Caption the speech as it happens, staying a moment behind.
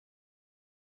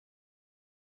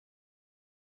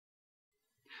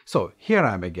So here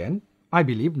I am again. I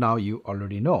believe now you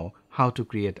already know how to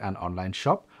create an online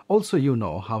shop. Also, you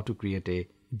know how to create a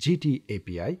GT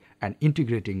API and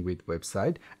integrating with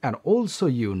website, and also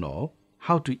you know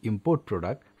how to import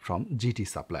product from GT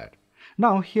supplier.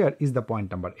 Now here is the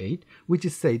point number 8, which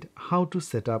is said how to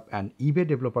set up an eBay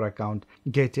developer account,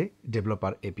 get a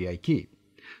developer API key.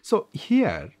 So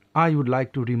here I would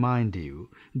like to remind you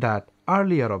that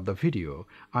earlier of the video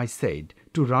I said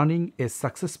to running a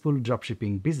successful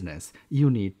dropshipping business you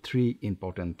need 3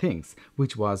 important things,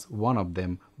 which was one of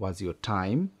them was your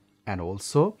time, and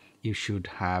also you should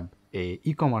have a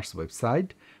e-commerce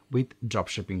website with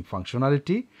dropshipping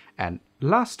functionality, and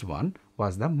last one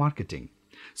was the marketing.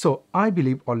 So I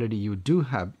believe already you do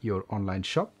have your online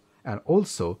shop, and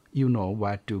also you know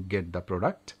where to get the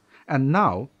product, and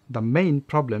now the main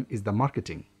problem is the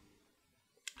marketing.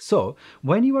 So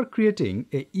when you are creating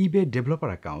a eBay developer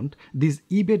account, this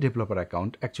eBay developer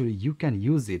account actually you can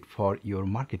use it for your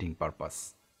marketing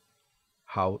purpose.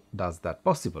 How does that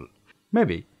possible?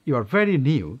 Maybe you are very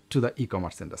new to the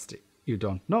e-commerce industry. You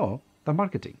don't know the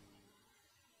marketing.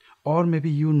 Or maybe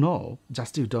you know,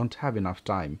 just you don't have enough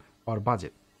time or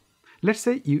budget. Let's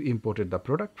say you imported the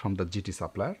product from the GT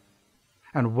supplier,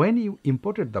 and when you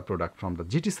imported the product from the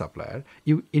GT supplier,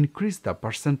 you increase the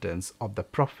percentage of the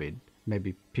profit,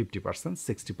 maybe 50%,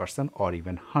 60%, or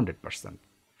even 100%.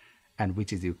 And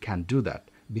which is you can do that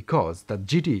because the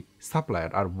GT supplier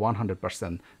are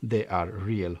 100%, they are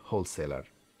real wholesaler.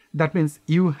 That means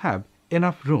you have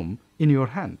enough room in your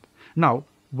hand. Now,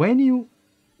 when you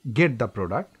get the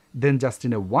product, then just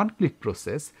in a one-click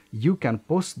process, you can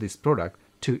post this product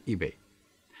to eBay.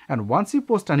 And once you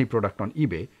post any product on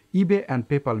eBay, eBay and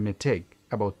PayPal may take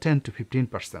about 10 to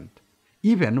 15%.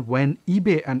 Even when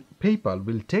eBay and PayPal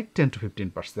will take 10 to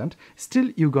 15%,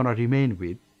 still you're gonna remain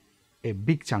with a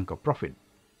big chunk of profit.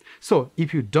 So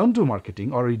if you don't do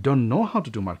marketing or you don't know how to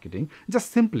do marketing,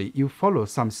 just simply you follow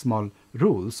some small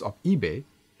rules of eBay,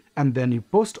 and then you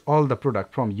post all the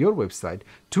product from your website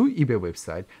to eBay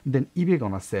website, then eBay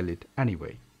gonna sell it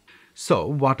anyway. So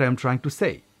what I'm trying to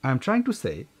say? I'm trying to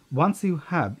say once you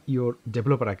have your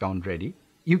developer account ready,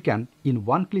 you can in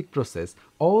one-click process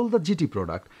all the GT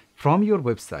product from your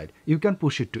website, you can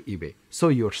push it to eBay. So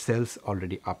your sales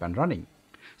already up and running.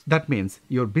 That means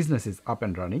your business is up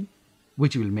and running,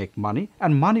 which will make money,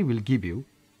 and money will give you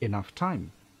enough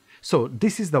time. So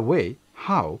this is the way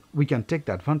how we can take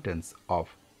the advantage of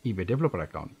eBay developer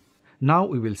account. Now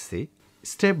we will see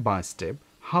step by step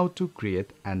how to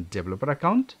create an developer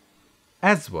account,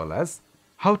 as well as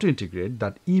how to integrate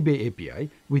that eBay API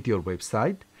with your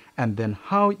website, and then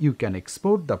how you can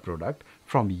export the product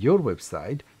from your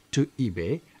website to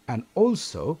eBay, and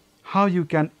also how you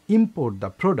can import the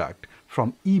product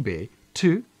from eBay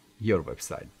to your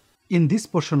website. In this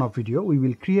portion of video, we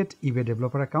will create eBay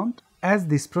developer account, as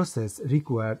this process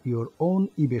requires your own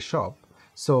eBay shop.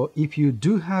 So if you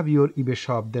do have your eBay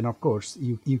shop, then of course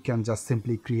you can just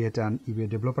simply create an eBay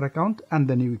developer account and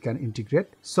then you can integrate.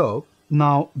 So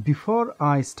now before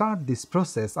I start this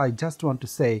process, I just want to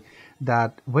say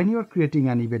that when you are creating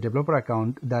an eBay developer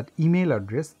account, that email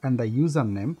address and the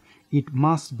username, it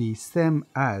must be same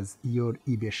as your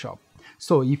eBay shop.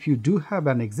 So if you do have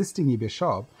an existing eBay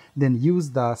shop, then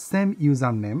use the same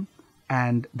username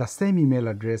and the same email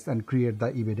address and create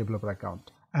the eBay developer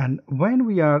account. And when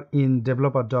we are in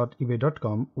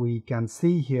developer.ebay.com, we can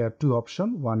see here 2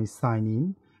 options. One is sign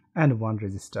in and one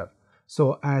register.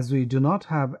 So as we do not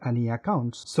have any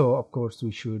accounts, so of course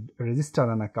we should register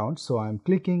an account. So I'm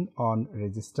clicking on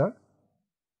register.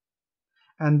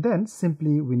 And then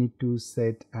simply we need to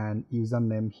set an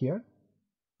username here.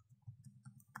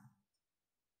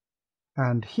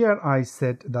 And here I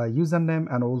set the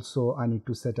username, and also I need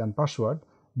to set an password.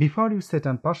 Before you set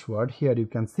an password, here you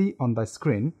can see on the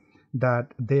screen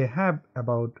that they have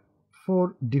about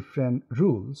 4 different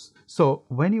rules. So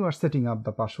when you are setting up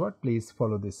the password, please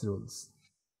follow these rules.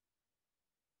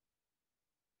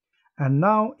 And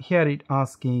now here it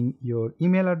asking your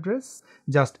email address.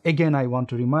 Just again, I want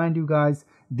to remind you guys,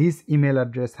 this email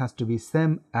address has to be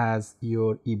same as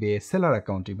your eBay seller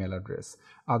account email address.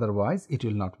 Otherwise, it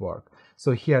will not work.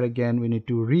 So here again, we need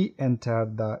to re-enter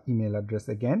the email address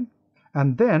again.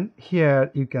 And then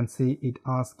here you can see it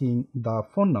asking the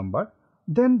phone number.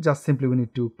 Then just simply we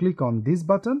need to click on this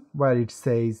button where it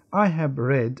says I have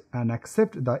read and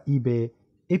accept the eBay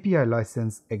API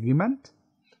license agreement.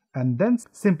 And then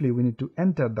simply we need to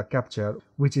enter the captcha,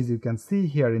 which is you can see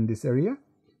here in this area,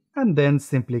 and then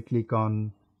simply click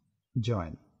on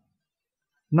join.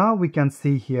 Now we can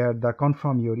see here the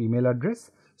confirm your email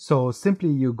address. So simply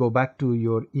you go back to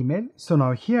your email. So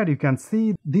now here you can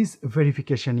see this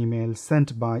verification email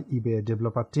sent by eBay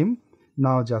developer team.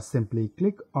 Now just simply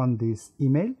click on this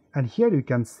email, and here you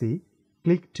can see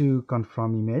click to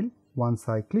confirm email. Once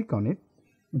I click on it,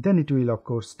 then it will of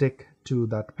course take to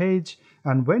that page,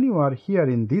 and when you are here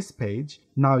in this page,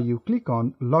 now you click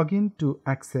on login to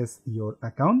access your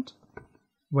account.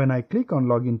 When I click on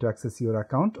login to access your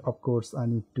account, of course I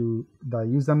need to the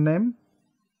username,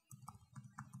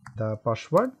 the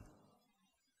password,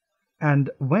 and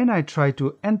when I try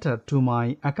to enter to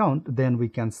my account, then we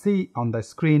can see on the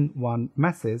screen one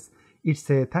message. It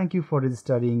says, thank you for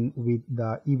registering with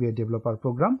the eBay developer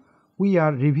program. We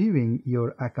are reviewing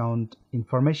your account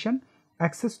information.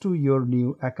 Access to your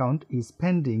new account is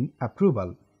pending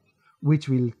approval, which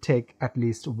will take at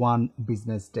least 1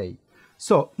 business day.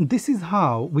 So this is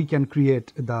how we can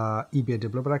create the eBay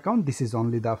developer account. This is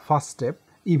only the first step.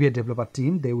 eBay developer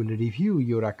team, they will review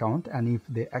your account, and if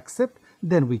they accept,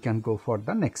 then we can go for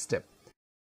the next step.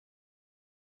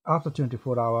 After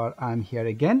 24 hours, I'm here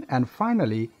again, and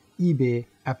finally eBay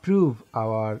approve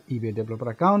our eBay developer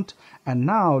account. And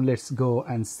now let's go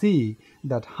and see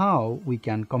that how we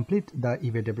can complete the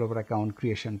eBay developer account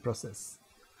creation process.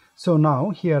 So now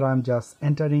here I'm just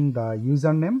entering the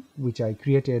username which I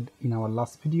created in our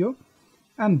last video,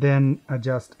 and then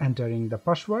just entering the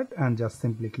password and just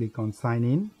simply click on sign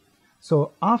in.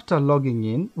 So after logging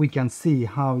in, we can see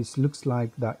how it looks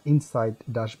like the inside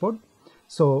dashboard.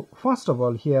 So first of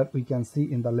all, here we can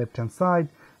see in the left hand side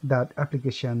that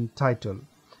application title.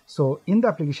 So in the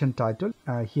application title,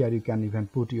 here you can even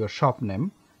put your shop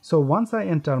name. So once I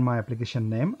enter my application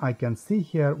name, I can see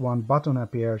here one button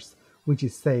appears which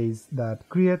says that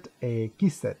create a key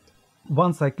set.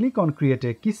 Once I click on create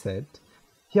a key set,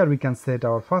 here we can set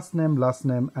our first name, last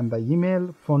name, and the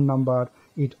email, phone number.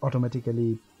 It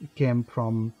automatically came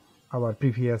from our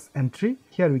previous entry.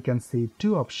 Here we can see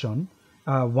 2 options.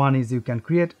 One is you can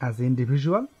create as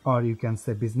individual, or you can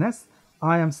say business.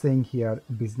 I am saying here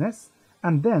business,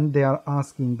 and then they are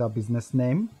asking the business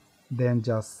name. Then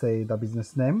just say the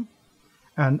business name,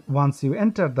 and once you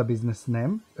enter the business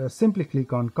name, simply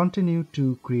click on continue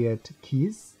to create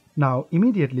keys. Now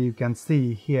immediately you can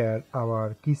see here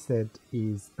our key set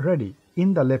is ready.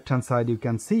 In the left hand side you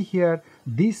can see here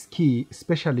this key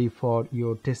especially for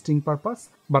your testing purpose,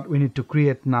 but we need to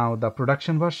create now the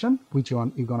production version, which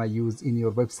one you're gonna use in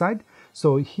your website.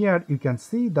 So here you can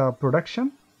see the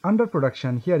production. Under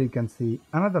production, here you can see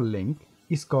another link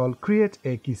is called create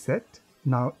a key set.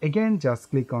 Now again just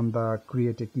click on the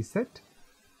create a key set.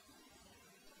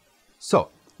 So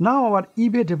now our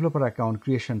eBay developer account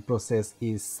creation process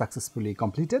is successfully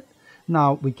completed.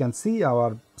 Now we can see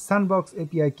our sandbox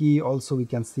API key, also we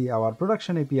can see our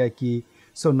production API key.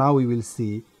 So now we will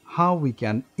see how we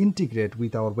can integrate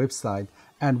with our website,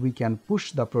 and we can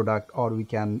push the product, or we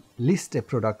can list a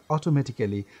product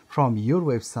automatically from your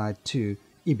website to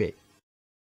eBay.